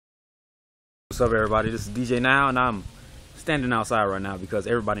What's up, everybody? This is Djnile, and I'm standing outside right now because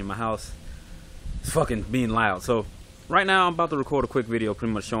everybody in my house is fucking being loud. So right now I'm about to record a quick video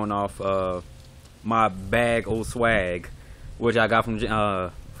pretty much showing off my bag old swag, which I got from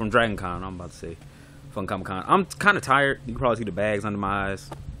Dragoncon. I'm about to say from Comic-Con. I'm kind of tired. You can probably see the bags under my eyes.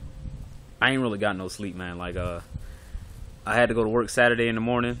 I ain't really got no sleep, man. Like I had to go to work Saturday in the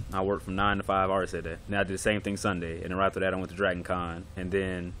morning. I worked from 9 to 5. I already said that. Then I did the same thing Sunday, and then right after that I went to Dragoncon, and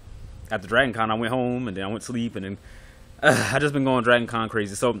then after Dragoncon I went home, and then I went to sleep, and then I just been going Dragoncon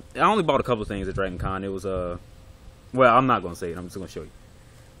crazy. So I only bought a couple of things at Dragoncon. It was well, I'm not gonna say it. I'm just gonna show you.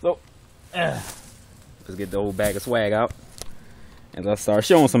 So let's get the old bag of swag out, and let's start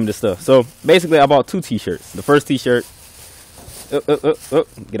showing some of this stuff. So basically, I bought 2 t-shirts. The first t-shirt,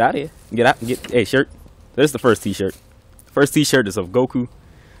 get out of here, hey, shirt. This is the first t-shirt. First t-shirt is of Goku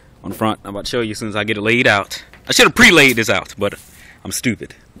on the front. I'm about to show you as soon as I get it laid out. I should have pre-laid this out, but I'm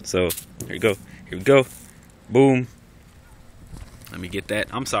stupid. So here we go. Here we go. Boom. Let me get that.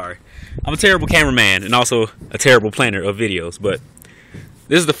 I'm sorry. I'm a terrible cameraman and also a terrible planner of videos, but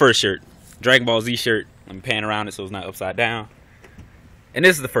this is the first shirt. Dragon Ball Z shirt. Let me pan around it so it's not upside down. And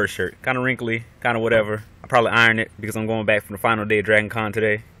this is the first shirt. Kind of wrinkly, kind of whatever. I'll probably iron it because I'm going back from the final day of Dragoncon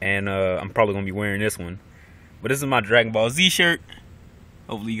today, and I'm probably going to be wearing this one. But this is my Dragon Ball Z shirt.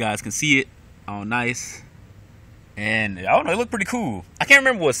 Hopefully you guys can see it. All nice. And I don't know, it looked pretty cool. I can't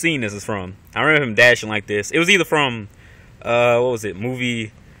remember what scene this is from. I remember him dashing like this. It was either from what was it?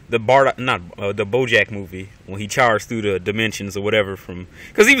 Movie the BoJack movie, when he charged through the dimensions or whatever, from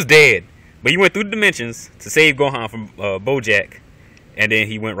because he was dead. But he went through the dimensions to save Gohan from BoJack, and then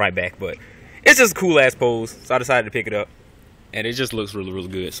he went right back. But it's just a cool ass pose, so I decided to pick it up. And it just looks really, really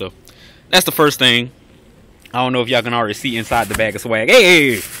good. So that's the first thing. I don't know if y'all can already see inside the bag of swag.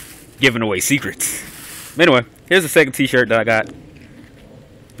 Hey, giving away secrets. But anyway, here's the second t-shirt that I got.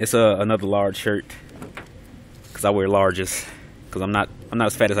 It's another large shirt, because I wear larges, because I'm not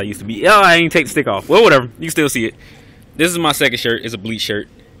as fat as I used to be. Oh, I ain't take the stick off. Well, whatever, you can still see it. This is my second shirt. It's a bleach shirt.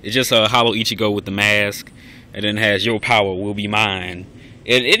 It's just a Hollow Ichigo with the mask, and then it has "Your power will be mine."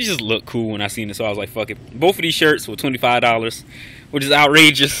 It just looked cool when I seen it, so I was like, fuck it. Both of these shirts were $25, which is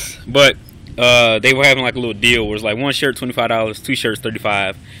outrageous, but they were having like a little deal where it's like one shirt $25, 2 shirts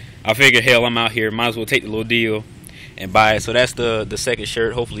 $35. I figured, hell, I'm out here, might as well take the little deal and buy it. So that's the second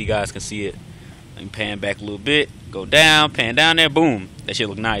shirt. Hopefully you guys can see it. Let me pan back a little bit, go down, pan down there, boom. That shit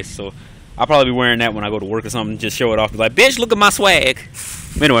look nice. So I'll probably be wearing that when I go to work or something, just show it off. Be like, bitch, look at my swag.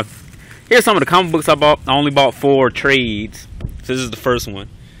 But anyway, here's some of the comic books I bought. I only bought 4 trades. So this is the first one,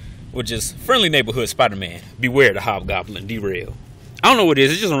 which is Friendly Neighborhood Spider-Man. Beware the Hobgoblin, Derail. I don't know what it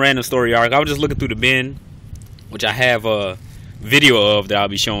is. It's just a random story arc. I was just looking through the bin, which I have a video of that I'll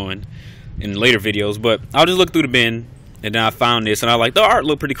be showing in later videos. But I'll just look through the bin, and then I found this, and I like the art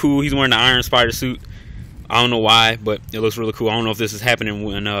looked pretty cool. He's wearing the Iron Spider suit. I don't know why, but it looks really cool. I don't know if this is happening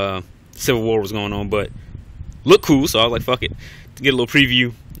when Civil War was going on, but look cool. So I was like, fuck it, to get a little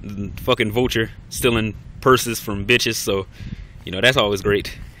preview. Fucking Vulture stealing purses from bitches, so you know that's always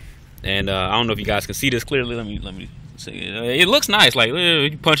great. And I don't know if you guys can see this clearly. Let me. It looks nice, like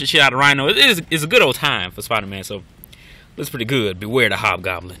you punching shit out of Rhino. It's a good old time for Spider-Man, so looks pretty good. Beware the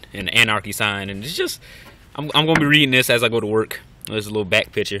Hobgoblin and the Anarchy sign, and it's just I'm gonna be reading this as I go to work. There's a little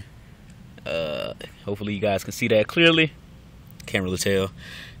back picture. Hopefully you guys can see that clearly. Can't really tell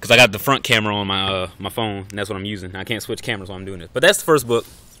because I got the front camera on my my phone, and that's what I'm using. I can't switch cameras while I'm doing this. But that's the first book.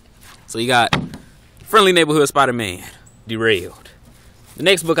 So you got Friendly Neighborhood Spider-Man, Derailed. The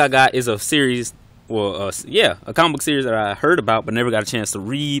next book I got is a series. Well, yeah, a comic book series that I heard about but never got a chance to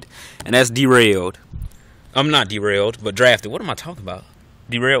read, and that's Derailed. I'm not Derailed, but Drafted. What am I talking about?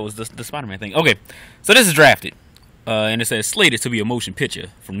 Derailed was the Spider-Man thing. Okay, so this is Drafted, and it says slated to be a motion picture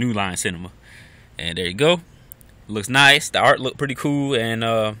from New Line Cinema, and there you go. It looks nice. The art looked pretty cool, and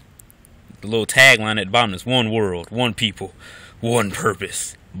the little tagline at the bottom is "One world, one people, one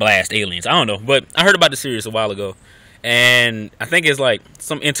purpose. Blast aliens." I don't know, but I heard about the series a while ago, and I think it's like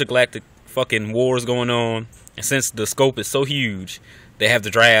some intergalactic fucking wars going on, and since the scope is so huge, they have to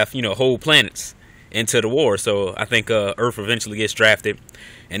draft, you know, whole planets into the war. So I think Earth eventually gets drafted,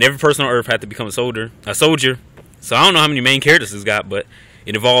 and every person on Earth had to become a soldier. So I don't know how many main characters it's got, but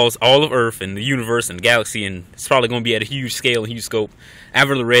it involves all of Earth and the universe and the galaxy, and it's probably going to be at a huge scale and huge scope. I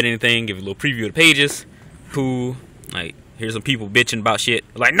haven't really read anything. Give a little preview of the pages. Cool. Like, here's some people bitching about shit.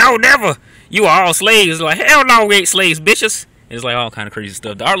 Like, no, never. You are all slaves. Like, hell no, we ain't slaves, bitches. It's like all kind of crazy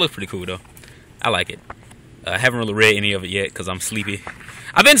stuff. The art looks pretty cool though. I like it. I haven't really read any of it yet because I'm sleepy.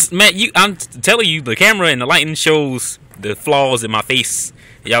 I'm telling you, the camera and the lighting shows the flaws in my face.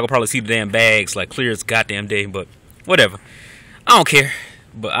 Y'all can probably see the damn bags like clear as goddamn day, but whatever. I don't care.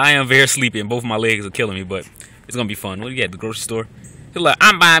 But I am very sleepy and both of my legs are killing me. But it's gonna be fun. What do you get at the grocery store? He's like,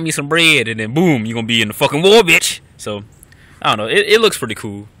 I'm buying me some bread, and then boom, you're gonna be in the fucking war, bitch. So I don't know. It looks pretty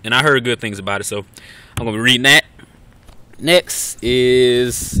cool, and I heard good things about it. So I'm gonna be reading that. Next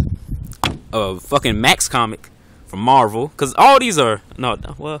is a fucking Max comic from Marvel, because all these are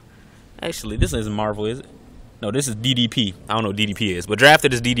well, actually this isn't Marvel, is it? No, this is DDP. I don't know what DDP is, but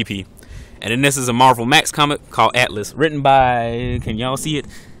Drafted is DDP. And then this is a Marvel Max comic called Atlas, written by, can y'all see it?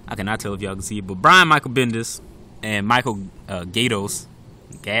 I cannot tell if y'all can see it, but Brian Michael Bendis and Michael Gaydos.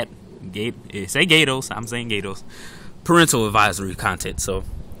 Say Gaydos. I'm saying Gaydos. Parental advisory content. So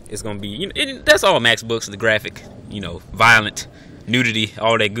it's gonna be, you know, that's all Max books. The graphic, you know, violent, nudity,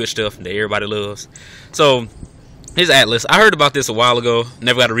 all that good stuff that everybody loves. So here's Atlas. I heard about this a while ago.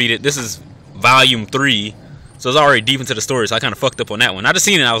 Never got to read it. This is volume 3. So it's already deep into the story, so I kind of fucked up on that one. I just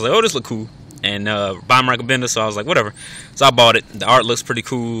seen it, I was like, oh, this look cool. And by Michael Bendis, so I was like, whatever. So I bought it. The art looks pretty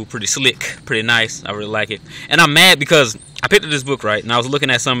cool, pretty slick, pretty nice. I really like it. And I'm mad because I picked up this book, right, and I was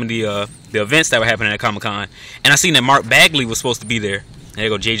looking at some of the events that were happening at Comic-Con, and I seen that Mark Bagley was supposed to be there. And there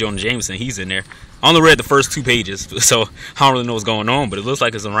go J. Jonah Jameson, he's in there. I only read the first 2 pages, so I don't really know what's going on, but it looks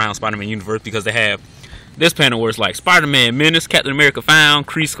like it's around Spider-Man universe because they have this panel where it's like Spider-Man Menace, Captain America found,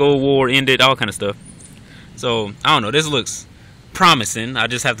 Kree Skull War ended, all kind of stuff. So, I don't know, this looks promising. I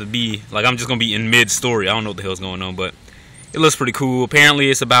just have to be, like, I'm just going to be in mid-story. I don't know what the hell's going on, but it looks pretty cool.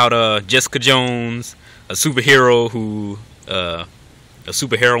 Apparently, it's about Jessica Jones, a superhero who, a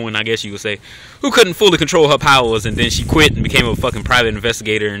superheroine, I guess you would say, who couldn't fully control her powers, and then she quit and became a fucking private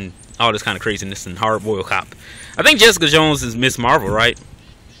investigator and all this kind of craziness and hard-boiled cop. I think Jessica Jones is Miss Marvel, right?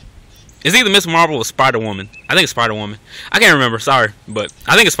 It's either Miss Marvel or Spider-Woman. I think it's Spider-Woman. I can't remember, sorry, but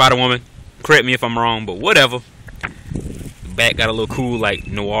I think it's Spider-Woman. Correct me if I'm wrong, but whatever. The back got a little cool, like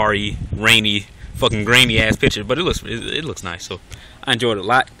noir-y, rainy, fucking grainy ass picture, but it looks nice. So I enjoyed it a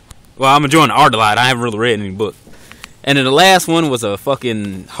lot. Well, I'm enjoying the art a lot. I haven't really read any book. And then the last one was a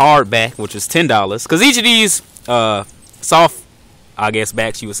fucking hardback, which was $10. Because each of these soft, I guess,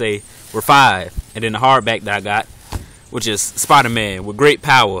 backs you would say were $5. And then the hardback that I got, which is Spider-Man with great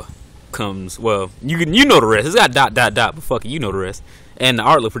power comes, well, you know the rest. It's got ... but fuck it, you know the rest. And the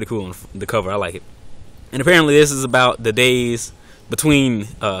art looked pretty cool on the cover. I like it. And apparently this is about the days between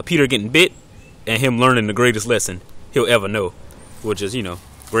Peter getting bit and him learning the greatest lesson he'll ever know, which is, you know,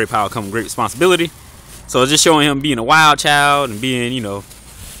 great power comes with great responsibility. So it's just showing him being a wild child and being, you know,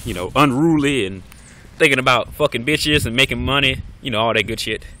 unruly and thinking about fucking bitches and making money, you know, all that good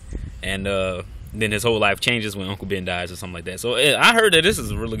shit. And then his whole life changes when Uncle Ben dies or something like that. So I heard that this is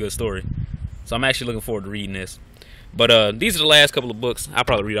a really good story. So I'm actually looking forward to reading this. But these are the last couple of books. I'll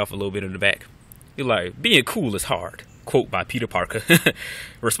probably read off a little bit in the back. You're like, being cool is hard. Quote by Peter Parker.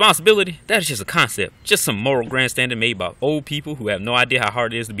 Responsibility, that is just a concept. Just some moral grandstanding made by old people who have no idea how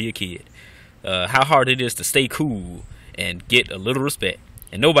hard it is to be a kid. How hard it is to stay cool and get a little respect.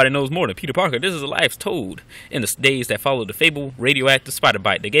 And nobody knows more than Peter Parker. This is a life told in the days that followed the fabled radioactive spider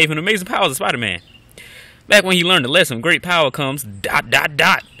bite that gave him amazing powers as Spider-Man. Back when he learned the lesson, great power comes ...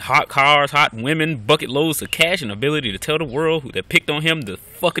 Hot cars, hot women, bucket loads of cash, and ability to tell the world that picked on him to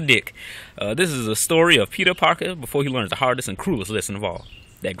fuck a dick. This is a story of Peter Parker before he learns the hardest and cruelest lesson of all.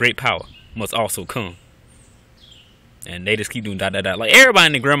 That great power must also come. And they just keep doing ... Like everybody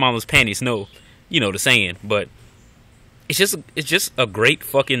in their grandmama's panties know, you know, the saying, but it's just a great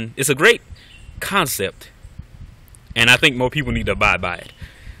fucking, it's a great concept. And I think more people need to abide by it.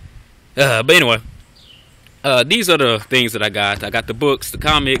 But anyway. These are the things that I got. I got the books, the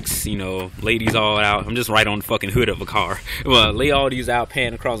comics, you know, lay these all out. I'm just right on the fucking hood of a car. Well, lay all these out,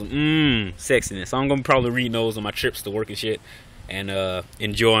 pan across them. Sexiness. So I'm going to probably read those on my trips to work and shit. And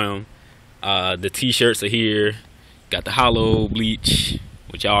enjoy them. The t-shirts are here. Got the Hollow Bleach,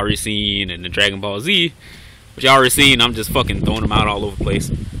 which y'all already seen. And the Dragon Ball Z, which y'all already seen. I'm just fucking throwing them out all over the place.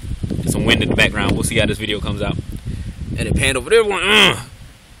 There's some wind in the background. We'll see how this video comes out. And it panned over there.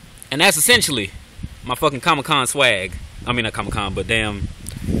 And that's essentially my fucking Comic-Con swag. I mean, not Comic-Con, but damn,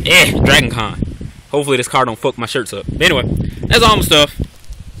 Dragoncon. Hopefully this car don't fuck my shirts up. But anyway, that's all my stuff.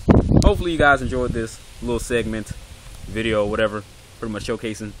 Hopefully you guys enjoyed this little segment, video, whatever. Pretty much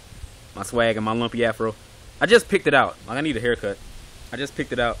showcasing my swag and my lumpy afro. I just picked it out. Like, I need a haircut. I just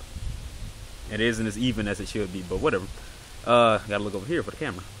picked it out. It isn't as even as it should be, but whatever. Gotta look over here for the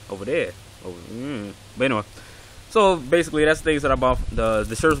camera. Over there. But anyway. So basically, that's the things that I bought. The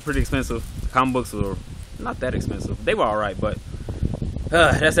shirts were pretty expensive. The comic books were not that expensive. They were alright, but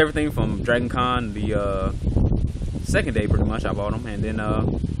that's everything from Dragoncon. The second day, pretty much, I bought them. And then,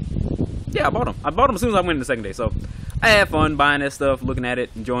 yeah, I bought them. I bought them as soon as I went in the second day. So I had fun buying that stuff, looking at it,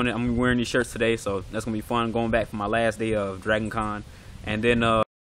 enjoying it. I'm wearing these shirts today, so that's going to be fun going back for my last day of Dragoncon. And then